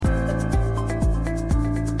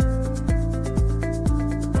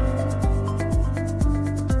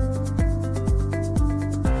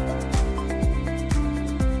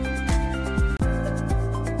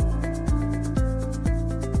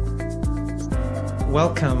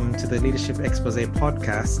Welcome to the Leadership Expose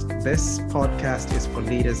podcast. This podcast is for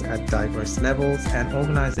leaders at diverse levels and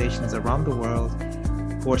organizations around the world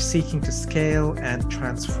who are seeking to scale and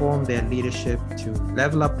transform their leadership to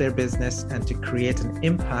level up their business and to create an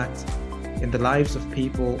impact in the lives of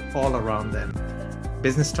people all around them.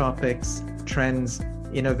 Business topics, trends,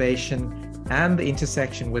 innovation, and the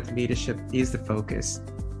intersection with leadership is the focus.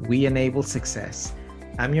 We enable success.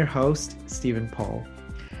 I'm your host, Stephen Paul.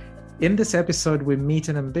 In this episode, we meet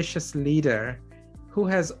an ambitious leader who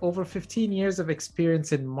has over 15 years of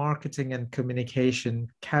experience in marketing and communication,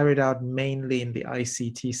 carried out mainly in the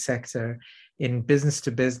ICT sector, in business to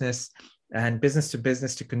business and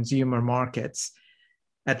business to consumer markets.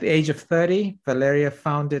 At the age of 30, Valeria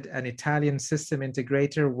founded an Italian system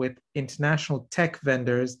integrator with international tech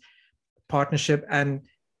vendors, partnership, and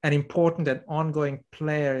an important and ongoing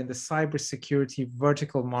player in the cybersecurity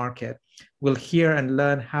vertical market. We'll hear and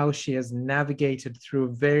learn how she has navigated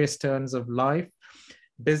through various turns of life,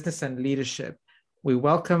 business, and leadership. We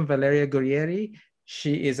welcome Valeria Guerrieri.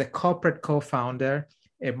 She is a corporate co-founder,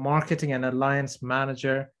 a marketing and alliance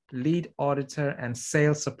manager, lead auditor, and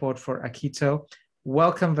sales support for Akito.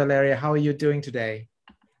 Welcome, Valeria. How are you doing today?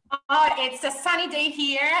 Oh, it's a sunny day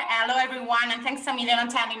here. Hello, everyone, and thanks a million for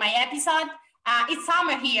attending my episode. It's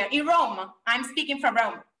summer here in Rome. I'm speaking from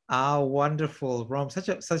Rome. Ah, wonderful. Rome,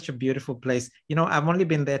 such a beautiful place. You know, I've only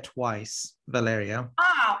been there twice, Valeria.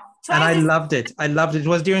 Oh, and I loved it. I loved it. It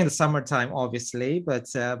was during the summertime, obviously, but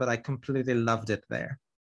I completely loved it there.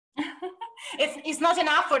 It's not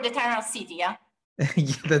enough for the eternal city, yeah?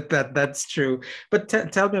 Yeah, that's true. But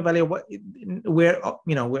tell me, Valeria,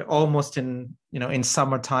 we're almost in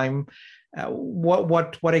summertime.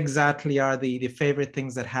 What exactly are the favorite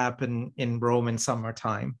things that happen in Rome in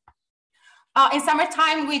summertime? In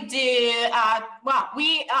summertime, we do,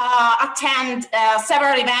 we attend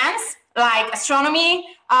several events like astronomy.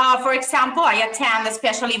 For example, I attend a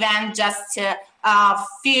special event just a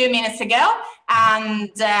few minutes ago. And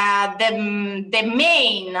the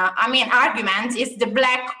main argument is the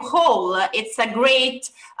black hole. It's a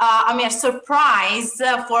great, surprise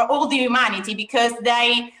for all the humanity because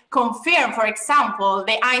they confirm, for example,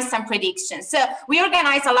 the Einstein prediction. So we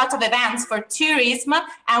organize a lot of events for tourism,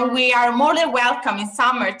 and we are more than welcome in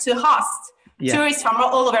summer to host tourists from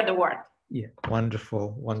all over the world. Yeah,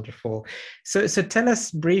 wonderful. So tell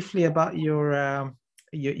us briefly about your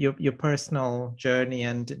personal journey,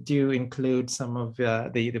 and do include some of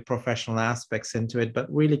the professional aspects into it,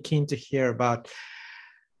 but really keen to hear about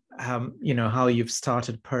how you've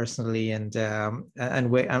started personally and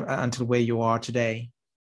where until where you are today.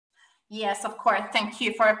 Yes, of course. Thank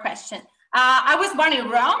you for your question. I was born in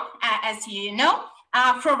Rome, as you know,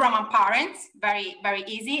 from Roman parents. Very, very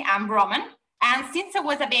easy. I'm Roman. And since I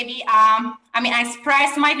was a baby, I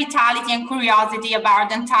expressed my vitality and curiosity about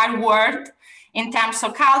the entire world in terms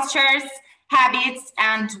of cultures, habits,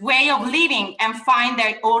 and way of living, and find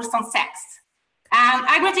their awesome sex. And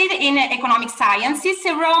I graduated in economic sciences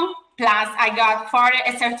in Rome, plus I got further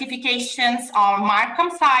certifications on Markham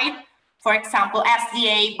side, for example,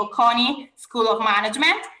 SDA, Bocconi School of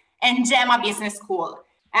Management, and Gemma Business School.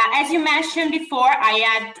 As you mentioned before,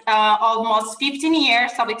 I had almost 15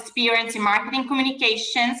 years of experience in marketing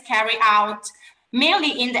communications carried out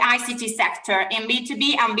mainly in the ICT sector in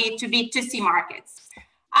B2B and B2B2C markets.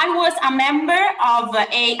 I was a member of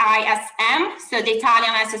AISM, so the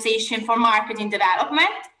Italian Association for Marketing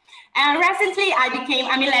Development, and recently I became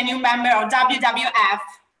a Millennium member of WWF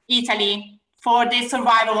Italy for the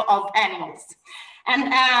survival of animals.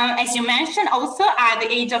 And as you mentioned, also at the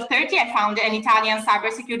age of 30, I founded an Italian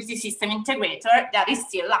cybersecurity system integrator that is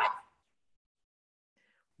still live.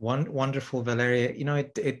 Wonderful, Valeria. You know,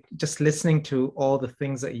 it just listening to all the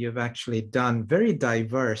things that you've actually done, very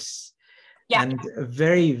diverse and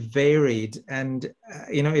very varied. And,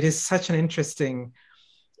 it is such an interesting,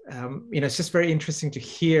 it's just very interesting to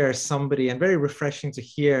hear somebody, and very refreshing to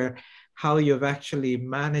hear how you've actually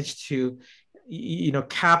managed to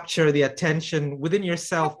capture the attention within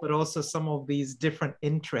yourself, but also some of these different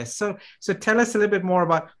interests. So tell us a little bit more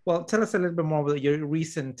about your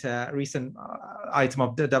recent item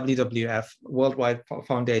of the WWF Worldwide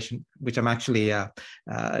Foundation, which I'm actually a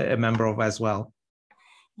member of as well.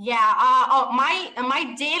 Yeah,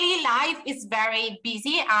 my daily life is very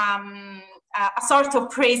busy. A sort of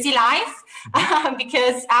crazy life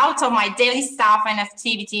because out of my daily stuff and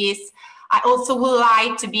activities, I also would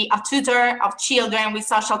like to be a tutor of children with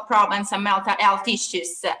social problems and mental health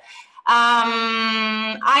issues.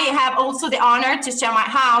 I have also the honor to share my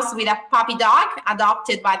house with a puppy dog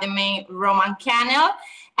adopted by the main Roman kennel.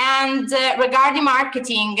 And regarding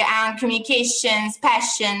marketing and communications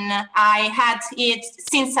passion, I had it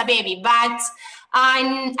since a baby, but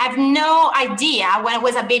I have no idea when I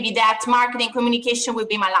was a baby that marketing communication would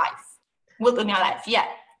be my life. Yeah.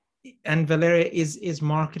 And Valeria, is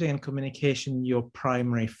marketing and communication your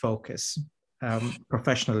primary focus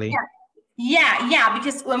professionally? Yeah,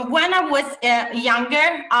 because when I was younger,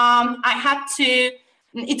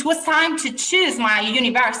 it was time to choose my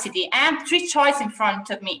university. I had three choices in front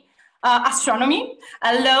of me: astronomy,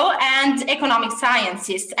 law, and economic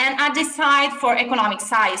sciences. And I decided for economic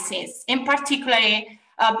sciences, in particular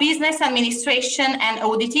business administration and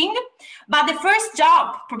auditing. But the first job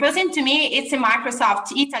proposed to me is in Microsoft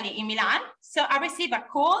Italy in Milan. So I received a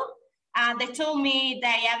call. They told me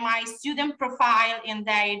they had my student profile in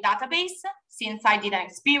their database since I did an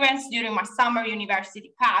experience during my summer university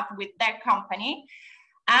path with their company.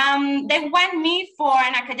 They went me for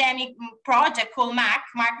an academic project called MAC,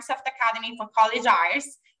 Microsoft Academy for College Hires.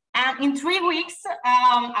 And in 3 weeks,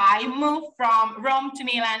 I moved from Rome to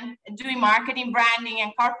Milan, doing marketing, branding,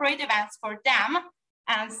 and corporate events for them.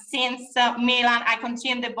 And since Milan, I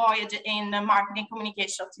continued the voyage in marketing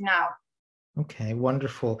communication to now. Okay,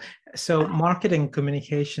 wonderful. So marketing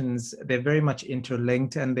communications, they're very much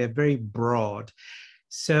interlinked and they're very broad.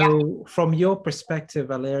 So from your perspective,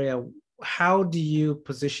 Valeria, how do you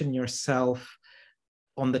position yourself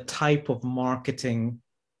on the type of marketing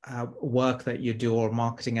work that you do, or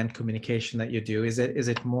marketing and communication that you do? Is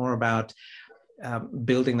it more about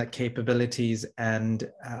building that capabilities and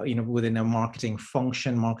within a marketing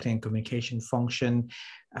and communication function,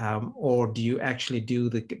 or do you actually do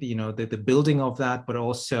the building of that, but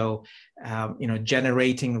also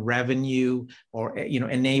generating revenue, or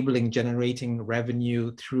enabling generating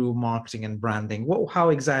revenue through marketing and branding? How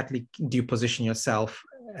exactly do you position yourself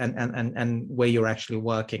and where you're actually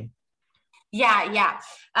working? Yeah.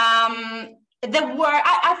 The word,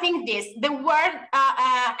 I think the word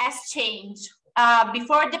has changed.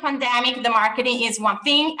 Before the pandemic, the marketing is one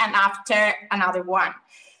thing, and after another one.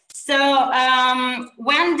 So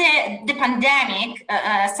when the pandemic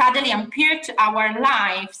suddenly appeared to our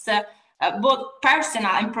lives, both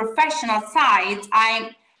personal and professional sides,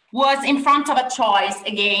 I was in front of a choice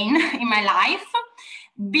again in my life: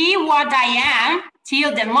 be what I am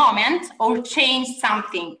till the moment, or change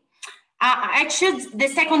something. I choose the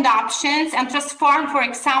second options and transform, for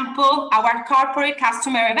example, our corporate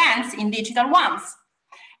customer events in digital ones,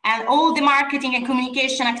 and all the marketing and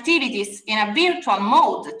communication activities in a virtual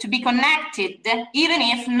mode to be connected, even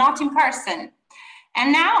if not in person.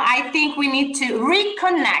 And now I think we need to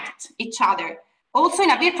reconnect each other, also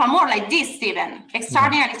in a virtual mode like this, Stephen.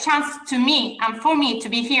 Extraordinary chance to me and for me to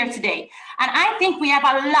be here today. And I think we have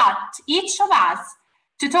a lot, each of us,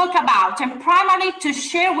 to talk about, and primarily to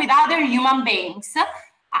share with other human beings.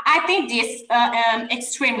 I think this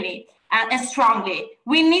extremely and strongly.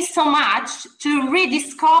 We need so much to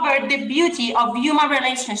rediscover the beauty of human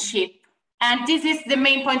relationship. And this is the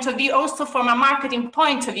main point of view also from a marketing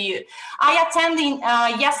point of view. I attended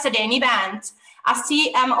yesterday an event, a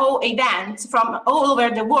CMO event from all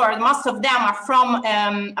over the world. Most of them are from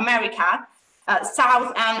America,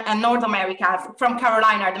 South and North America. From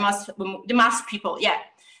Carolina, the most people,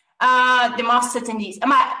 the most attendees.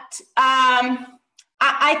 But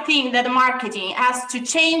I think that the marketing has to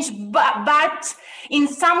change, but in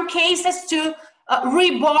some cases to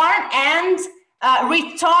reborn and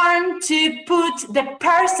return to put the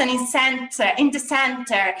person in the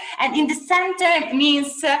center. And in the center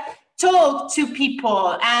means talk to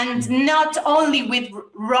people, and not only with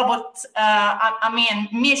robot,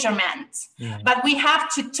 measurements, but we have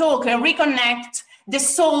to talk and reconnect the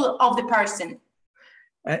soul of the person.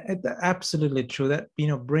 Absolutely true. That,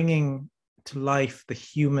 bringing to life the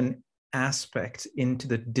human aspect into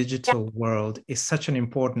the digital world is such an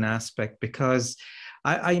important aspect, because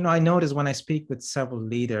I notice when I speak with several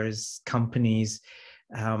leaders, companies,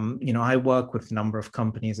 I work with a number of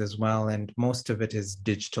companies as well, and most of it is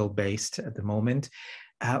digital based at the moment.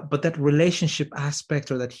 But that relationship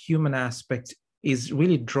aspect, or that human aspect, is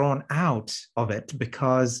really drawn out of it,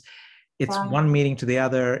 because it's one meeting to the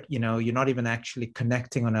other. You're not even actually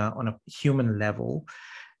connecting on a human level.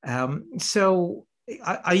 So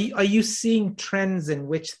are you seeing trends in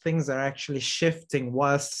which things are actually shifting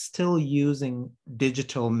whilst still using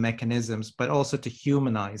digital mechanisms, but also to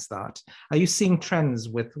humanize that? Are you seeing trends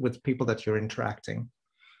with people that you're interacting?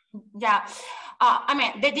 Yeah,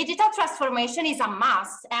 the digital transformation is a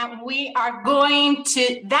must, and we are going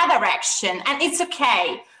to that direction, and it's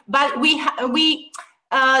okay. But we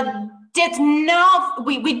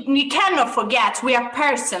cannot forget we are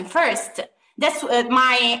person first. That's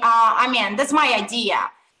my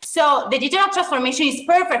idea. So the digital transformation is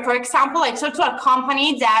perfect. For example, I talked to a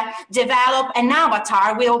company that developed an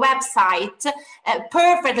avatar with a website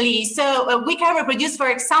perfectly. So we can reproduce, for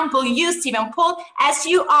example, you, Stephen Paul, as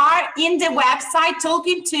you are in the website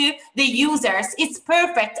talking to the users. It's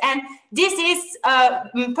perfect. And this is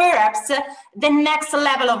perhaps the next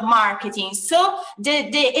level of marketing. So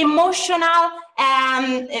the emotional,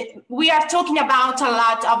 we are talking about a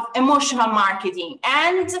lot of emotional marketing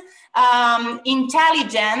and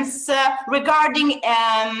intelligence regarding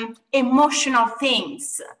emotional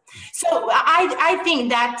things. So I think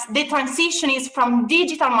that the transition is from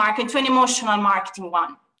digital marketing to an emotional marketing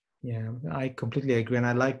one. Yeah, I completely agree. And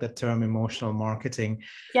I like the term emotional marketing.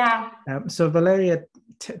 Yeah. So Valeria,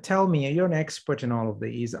 tell me, you're an expert in all of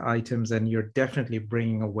these items and you're definitely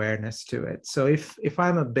bringing awareness to it. So if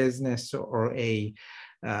I'm a business or a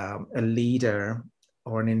leader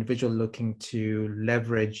or an individual looking to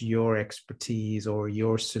leverage your expertise or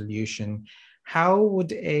your solution, how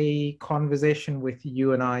would a conversation with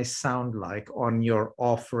you and I sound like on your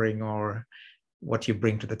offering or what you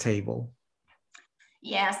bring to the table?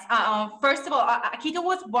 Yes. First of all, Akito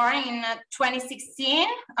was born in 2016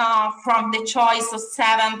 from the choice of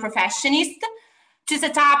 7 professionists to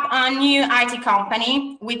set up a new IT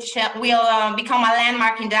company, which will become a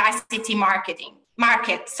landmark in the ICT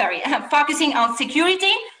market, focusing on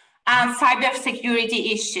security and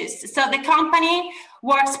cybersecurity issues. So the company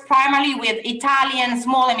works primarily with Italian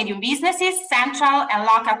small and medium businesses, central and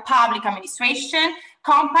local public administration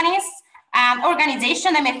companies, and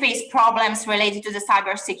organizations that may face problems related to the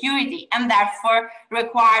cybersecurity and therefore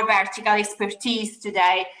require vertical expertise to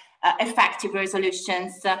their effective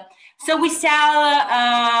resolutions. So we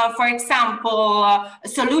sell, for example, a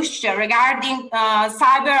solution regarding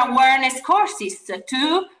cyber awareness courses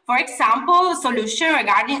to, for example, a solution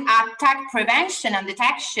regarding attack prevention and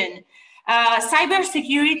detection.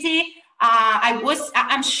 Cybersecurity,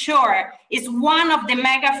 I'm sure, is one of the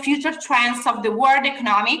mega future trends of the world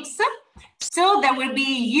economics. So there will be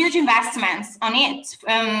huge investments on it.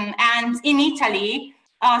 And in Italy,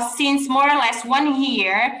 since more or less 1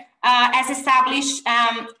 year, has established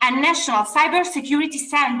a national cybersecurity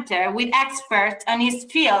center with experts on his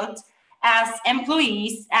field as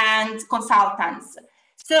employees and consultants.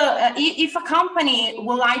 So if a company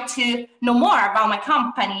would like to know more about my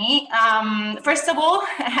company, first of all,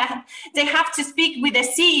 they have to speak with the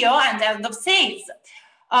CEO and the head of sales.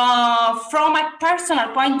 From a personal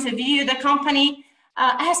point of view, the company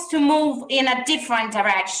has to move in a different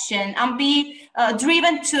direction and be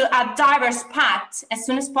driven to a diverse path as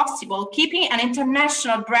soon as possible, keeping an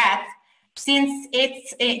international breadth since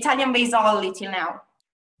it's Italian-based only till now.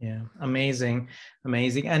 Yeah, amazing.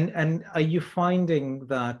 And are you finding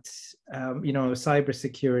that,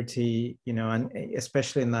 cybersecurity, and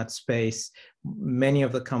especially in that space, many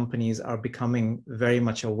of the companies are becoming very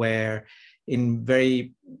much aware in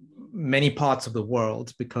very many parts of the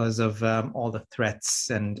world because of all the threats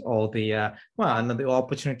and all the and the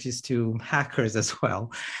opportunities to hackers as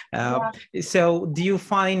well. So do you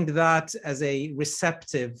find that as a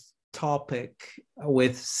receptive topic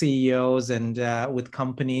with CEOs and with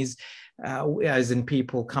companies, as in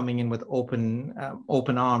people coming in with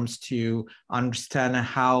open arms to understand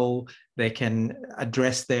how they can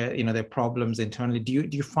address their problems internally? Do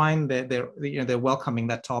you find that they're welcoming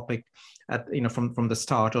that topic from the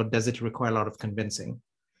start, or does it require a lot of convincing?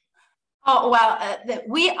 Oh well,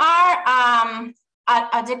 we are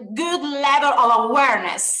at a good level of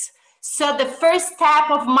awareness. So the first step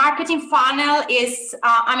of marketing funnel is,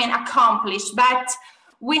 accomplished, but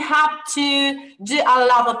we have to do a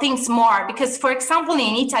lot of things more because, for example,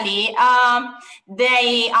 in Italy,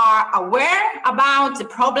 they are aware about the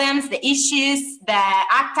problems, the issues, the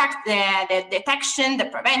attack, the detection, the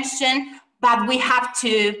prevention, but we have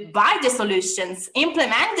to buy the solutions,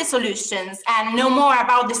 implement the solutions, and know more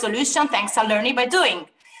about the solution thanks to learning by doing.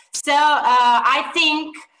 So I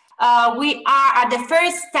think we are at the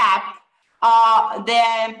first step of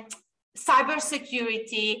the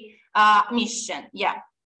cybersecurity mission. Yeah.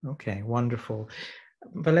 Okay, wonderful.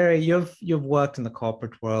 Valeria, you've worked in the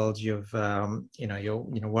corporate world. You're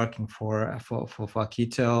working for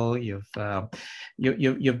Akito.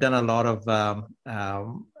 You've done a lot of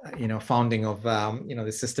founding of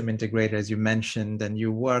the system integrator, as you mentioned, and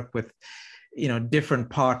you work with different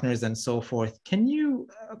partners and so forth. Can you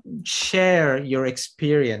share your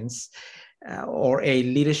experience or a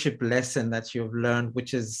leadership lesson that you've learned, which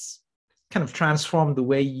has kind of transformed the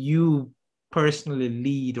way you personally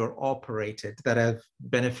lead or operated, that have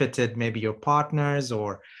benefited maybe your partners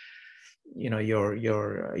or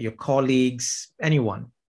your colleagues,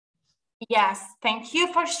 anyone? Yes, thank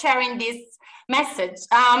you for sharing this message.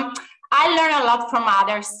 I learn a lot from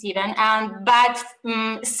others, Stephen, but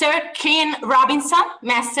Sir Ken Robinson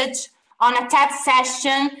message on a TED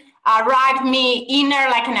session arrived me inner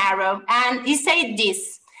like an arrow. And he said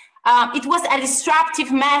this, it was a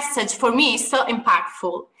disruptive message for me, so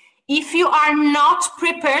impactful. If you are not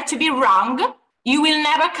prepared to be wrong, you will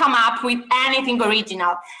never come up with anything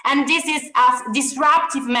original. And this is a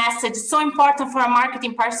disruptive message, so important for a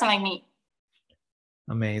marketing person like me.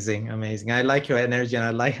 Amazing, amazing. I like your energy, and I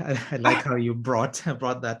like how you brought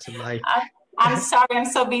that to life. I'm sorry, I'm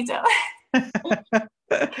so bitter.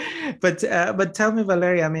 But tell me,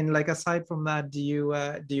 Valeria, I mean, like, aside from that, do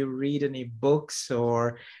you read any books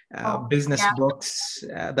or business books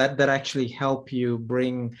that actually help you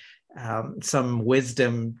bring some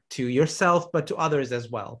wisdom to yourself, but to others as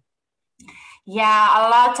well? Yeah, a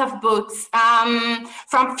lot of books,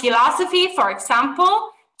 from philosophy, for example,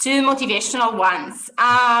 to motivational ones.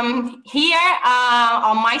 Here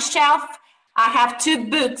on my shelf, I have two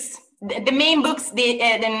books. The main books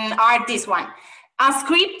are this one.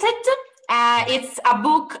 Unscripted, it's a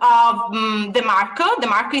book of DeMarco.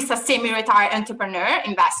 DeMarco is a semi-retired entrepreneur,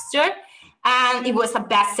 investor, and he was a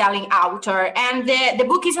best-selling author. And the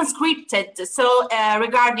book is unscripted, so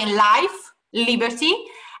regarding life, liberty,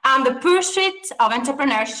 and the pursuit of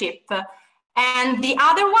entrepreneurship. And the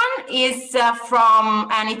other one is from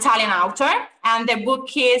an Italian author, and the book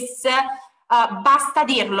is Basta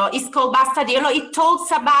Dirlo. It's called Basta Dirlo. It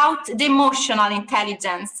talks about the emotional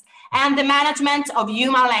intelligence and the management of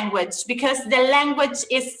human language, because the language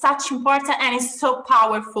is such important and is so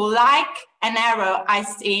powerful, like an arrow, I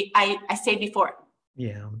said before.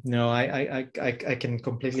 Yeah, no, I can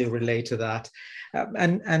completely relate to that.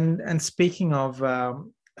 And speaking of,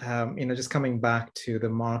 just coming back to the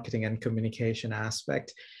marketing and communication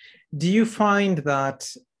aspect, do you find that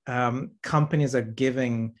companies are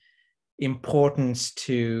giving importance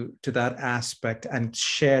to that aspect and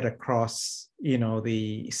shared across,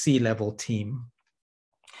 the C-level team?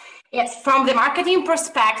 Yes, from the marketing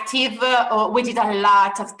perspective, we did a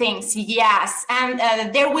lot of things, yes.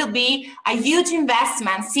 And there will be a huge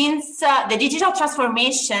investment since the digital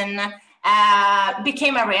transformation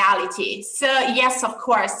became a reality. So yes, of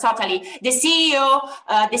course, totally. The CEO,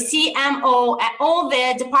 the CMO, all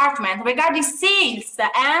the department regarding sales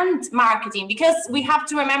and marketing, because we have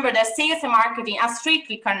to remember that sales and marketing are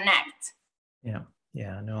strictly connect.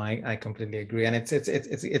 Yeah, no, I completely agree. And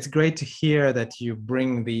it's great to hear that you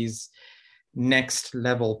bring these next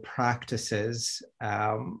level practices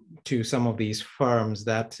to some of these firms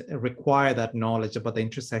that require that knowledge about the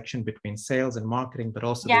intersection between sales and marketing, but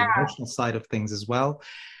also the emotional side of things as well,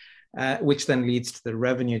 which then leads to the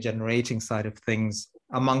revenue generating side of things,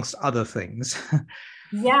 amongst other things.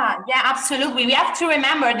 Yeah, absolutely. We have to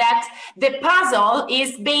remember that the puzzle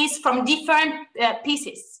is based from different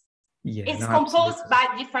pieces. Yeah, it's composed by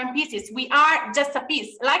different pieces. We are just a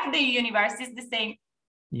piece, like the universe is the same.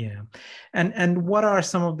 Yeah. And what are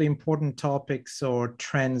some of the important topics or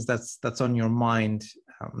trends that's on your mind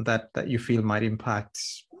that you feel might impact,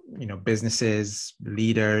 businesses,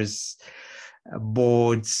 leaders,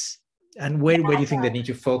 boards, and where do you think they need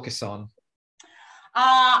to focus on?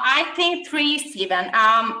 I think three, Stephen.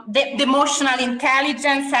 The emotional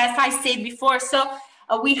intelligence, as I said before. So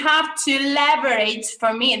we have to leverage,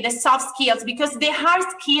 for me, the soft skills, because the hard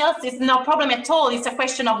skills is no problem at all. It's a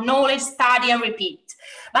question of knowledge, study, and repeat.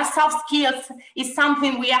 But soft skills is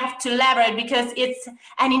something we have to leverage because it's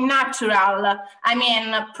an natural,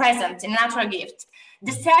 present, a natural gift.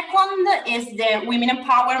 The second is the women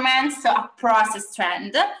empowerment, so a process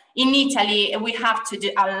trend. In Italy, we have to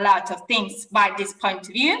do a lot of things by this point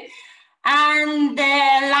of view. And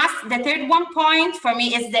the third one point for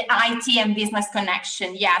me is the IT and business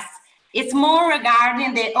connection. Yes, it's more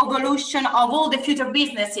regarding the evolution of all the future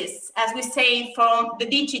businesses, as we say, from the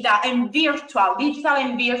digital and virtual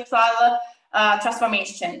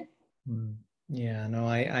transformation. Yeah, no,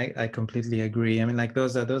 I completely agree. I mean, like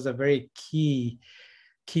those are very key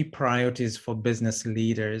priorities for business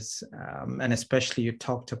leaders, and especially you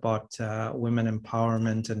talked about women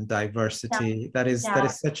empowerment and diversity. That is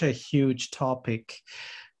such a huge topic,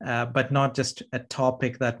 but not just a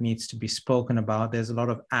topic that needs to be spoken about. There's a lot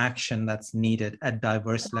of action that's needed at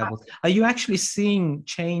diverse levels. Are you actually seeing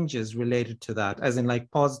changes related to that, as in like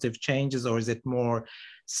positive changes, or is it more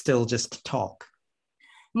still just talk?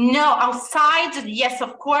 No, outside, yes,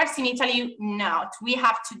 of course. In Italy, not. We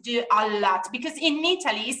have to do a lot, because in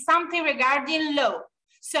Italy, it's something regarding law.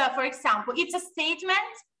 So, for example, it's a statement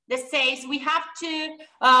that says we have to,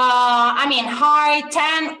 hire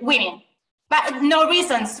 10 women, but no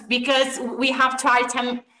reasons, because we have to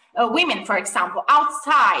hire women, for example,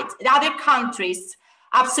 outside the other countries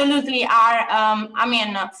absolutely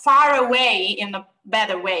are, far away in a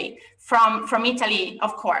better way from Italy,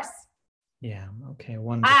 of course. Yeah. Okay.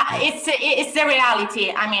 Wonderful. It's the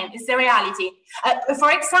reality. I mean, it's the reality.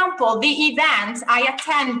 For example, the event I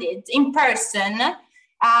attended in person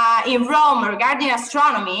in Rome regarding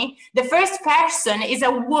astronomy, the first person is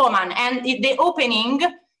a woman, and the opening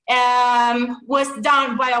was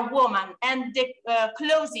done by a woman, and the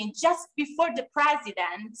closing just before the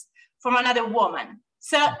president from another woman.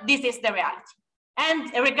 So this is the reality.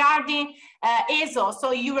 And regarding ESO,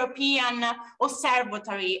 so European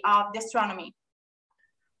Observatory of the Astronomy.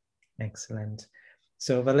 Excellent.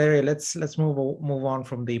 So Valeria, let's move on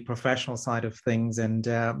from the professional side of things, and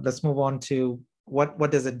let's move on to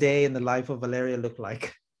what does a day in the life of Valeria look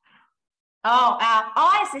like? As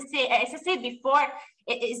I said before,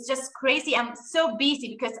 it's just crazy. I'm so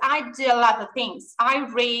busy because I do a lot of things. I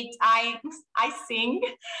read, I sing,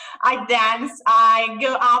 I dance, I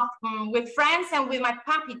go out with friends and with my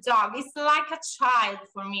puppy dog. It's like a child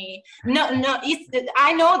for me. No,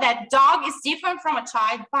 I know that dog is different from a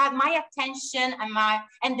child, but my attention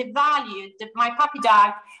and the value that my puppy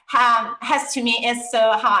dog has to me is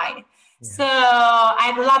so high. Yeah. So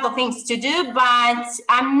I have a lot of things to do, but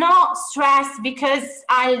I'm not stressed because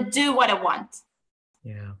I'll do what I want.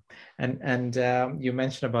 Yeah, and you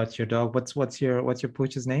mentioned about your dog. What's your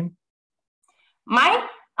pooch's name? Mine?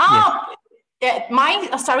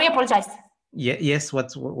 Mine. Sorry, I apologize. Yeah. Yes.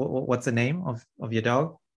 What's the name of your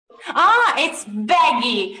dog? It's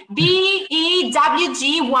Beggy. Bewgy.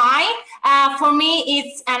 For me,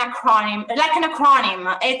 it's an acronym, like an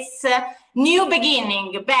acronym. It's new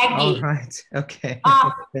beginning, Beggy. All right. Okay.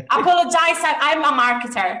 Apologize. I'm a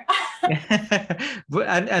marketer.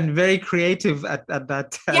 and very creative at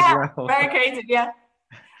that as well. Very creative. Yeah.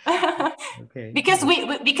 Okay. Because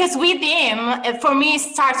with him, for me,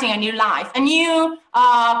 it's starting a new life, a new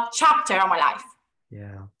chapter of my life.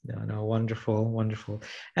 Yeah, no, wonderful.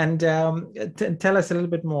 And tell us a little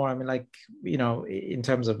bit more. I mean, like, in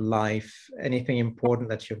terms of life, anything important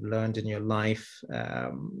that you've learned in your life,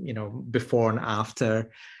 before and after,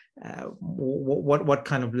 what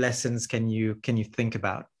kind of lessons can you think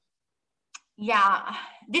about? Yeah,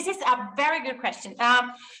 this is a very good question.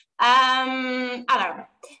 I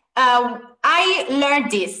learned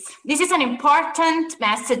this. This is an important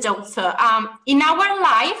message also. In our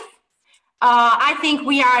life, I think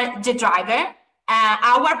we are the driver,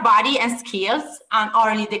 our body and skills, and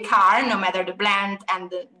only the car, no matter the brand and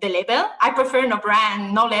the label. I prefer no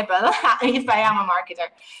brand, no label, if I am a marketer.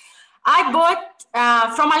 I bought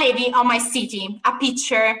from a lady on my city a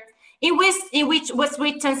picture in which was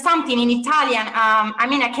written something in Italian.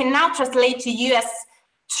 I can now translate to you as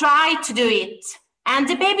try to do it. And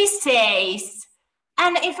the baby says,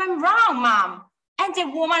 and if I'm wrong, mom? And the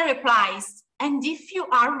woman replies, and if you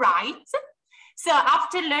are right? So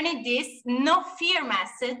after learning this no fear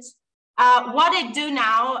message, what I do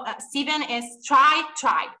now, Steven, is try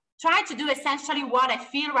to do essentially what I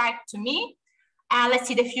feel right to me. And let's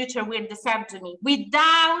see, the future will deserve to me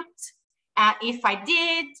without if I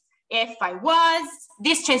did, if I was.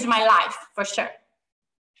 This changed my life for sure.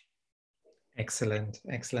 Excellent.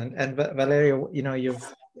 And Valeria,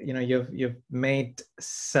 you've made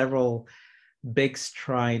several big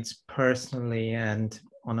strides personally and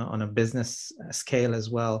on a business scale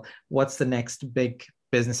as well. What's the next big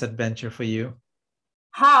business adventure for you?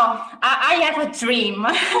 I have a dream.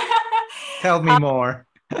 Tell me more.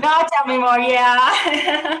 No, tell me more.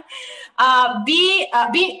 Yeah.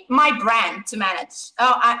 Be my brand to manage.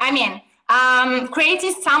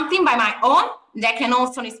 Creating something by my own that can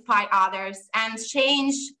also inspire others and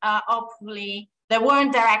change, hopefully, the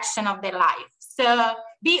world direction of their life. So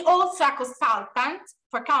be also a consultant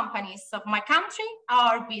for companies of my country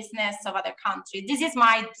or business of other countries. This is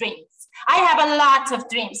my dreams. I have a lot of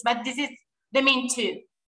dreams, but this is the main two.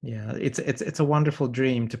 Yeah, it's a wonderful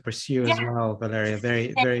dream to pursue as well, Valeria.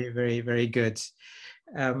 Very, very, very, very good.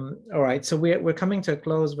 All right, so we're coming to a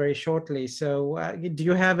close very shortly. So do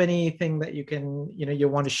you have anything that you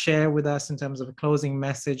want to share with us in terms of a closing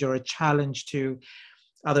message or a challenge to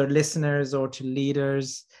other listeners or to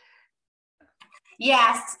leaders?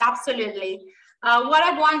 Yes, absolutely. What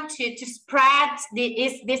I want to spread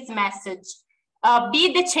is this message.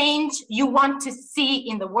 Be the change you want to see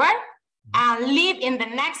in the world and live in the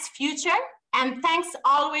next future. And thanks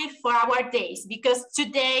always for our days, because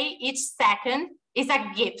today, each second is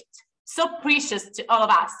a gift so precious to all of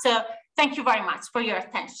us. So thank you very much for your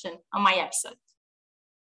attention on my episode.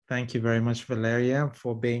 Thank you very much, Valeria,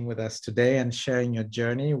 for being with us today and sharing your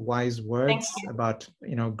journey, wise words about,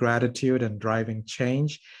 gratitude and driving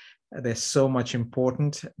change. There's so much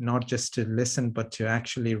important, not just to listen, but to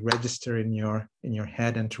actually register in your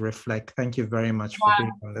head and to reflect. Thank you very much for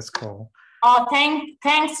being on this call. Oh,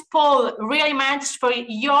 thanks, Paul, really much for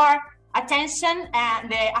your attention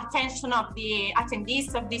and the attention of the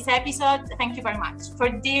attendees of this episode. Thank you very much for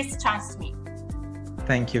this chance to me.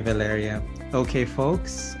 Thank you, Valeria. Okay,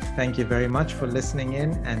 folks, thank you very much for listening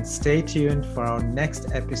in, and stay tuned for our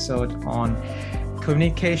next episode on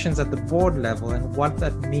communications at the board level and what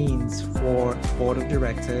that means for board of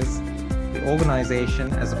directors, the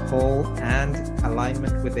organization as a whole, and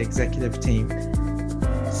alignment with the executive team.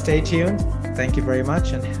 Stay tuned. Thank you very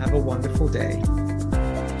much and have a wonderful day.